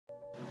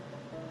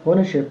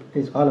Ownership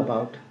is all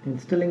about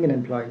instilling in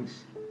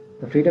employees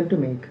the freedom to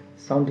make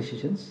sound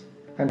decisions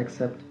and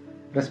accept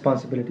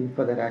responsibility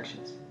for their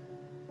actions.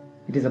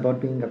 It is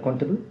about being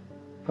accountable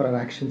for our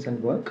actions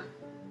and work,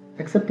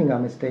 accepting our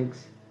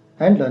mistakes,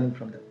 and learning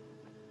from them.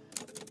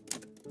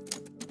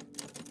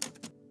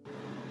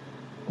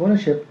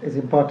 Ownership is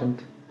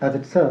important as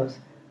it serves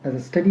as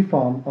a steady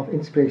form of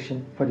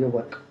inspiration for your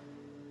work.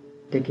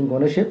 Taking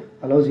ownership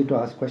allows you to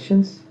ask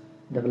questions,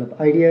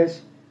 develop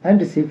ideas, and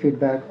receive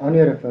feedback on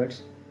your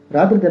efforts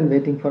rather than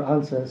waiting for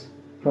answers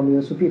from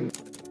your superior.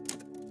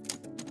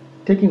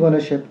 Taking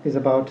ownership is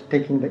about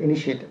taking the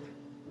initiative.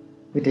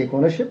 We take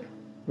ownership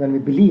when we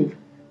believe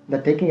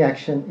that taking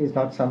action is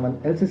not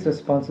someone else's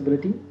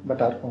responsibility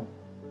but our own.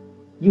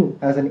 You,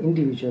 as an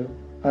individual,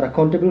 are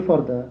accountable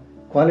for the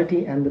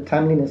quality and the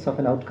timeliness of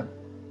an outcome,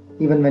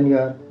 even when you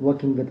are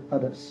working with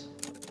others.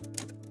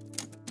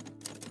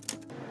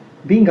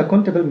 Being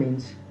accountable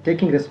means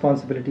taking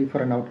responsibility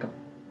for an outcome,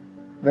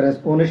 whereas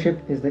ownership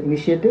is the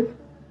initiative,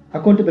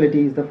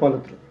 accountability is the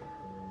follow-through.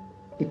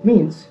 It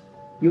means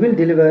you will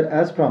deliver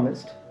as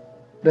promised,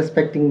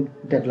 respecting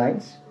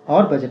deadlines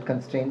or budget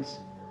constraints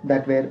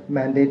that were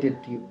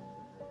mandated to you.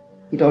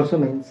 It also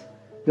means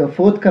you are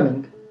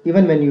forthcoming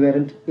even when you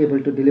weren't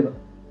able to deliver.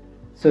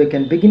 So you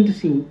can begin to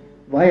see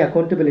why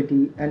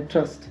accountability and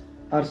trust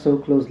are so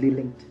closely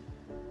linked.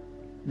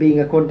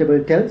 Being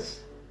accountable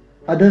tells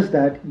others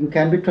that you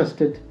can be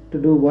trusted to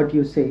do what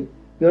you say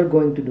you're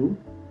going to do.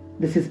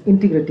 This is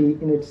integrity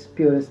in its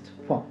purest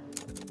form.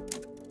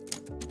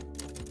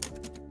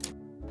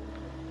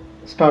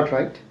 Start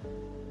right.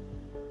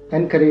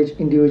 Encourage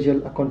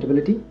individual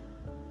accountability.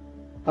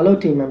 Allow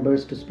team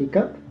members to speak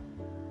up.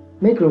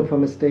 Make room for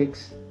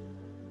mistakes.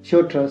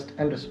 Show trust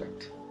and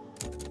respect.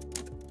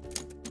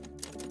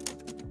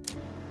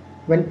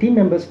 When team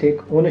members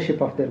take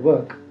ownership of their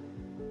work,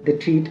 they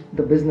treat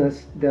the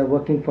business they are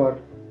working for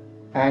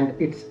and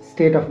its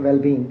state of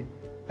well-being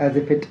as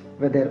if it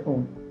were their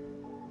own.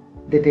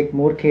 They take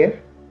more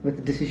care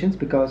with decisions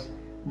because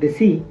they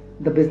see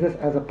the business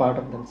as a part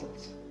of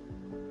themselves.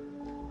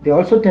 They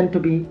also tend to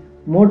be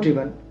more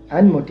driven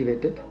and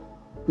motivated,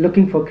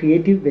 looking for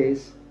creative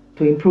ways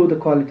to improve the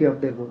quality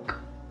of their work.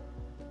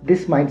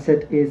 This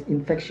mindset is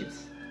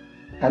infectious,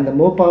 and the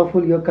more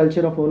powerful your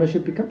culture of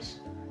ownership becomes,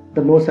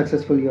 the more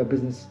successful your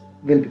business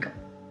will become.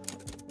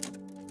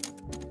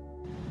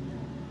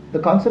 The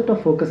concept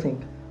of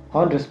focusing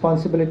on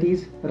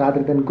responsibilities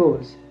rather than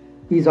goals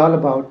is all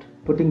about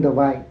putting the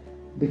why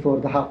before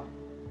the how.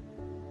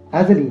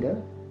 As a leader,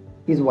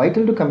 it is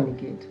vital to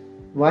communicate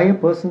why a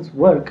person's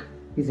work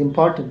is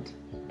important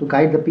to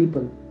guide the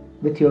people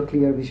with your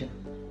clear vision.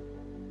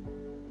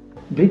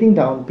 Breathing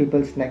down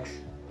people's necks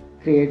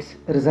creates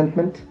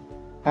resentment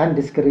and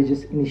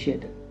discourages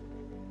initiative.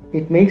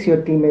 It makes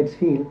your teammates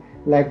feel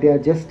like they are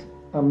just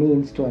a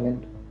means to an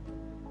end.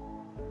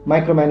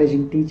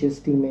 Micromanaging teaches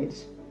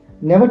teammates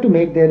never to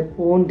make their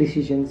own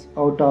decisions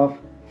out of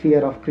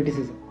fear of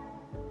criticism.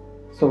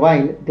 So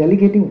while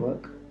delegating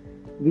work,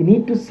 we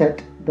need to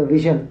set the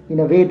vision in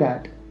a way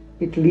that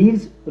it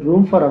leaves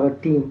room for our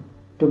team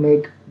to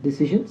make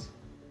decisions,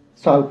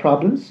 solve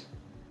problems,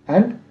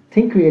 and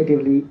think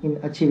creatively in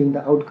achieving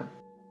the outcome.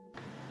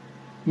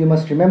 You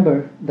must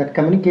remember that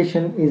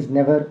communication is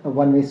never a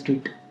one-way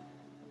street.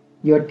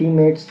 Your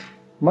teammates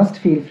must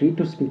feel free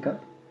to speak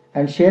up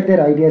and share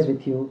their ideas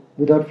with you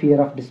without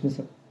fear of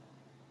dismissal.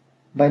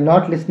 By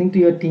not listening to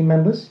your team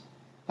members,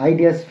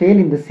 ideas fail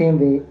in the same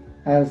way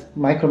as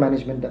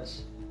micromanagement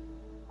does.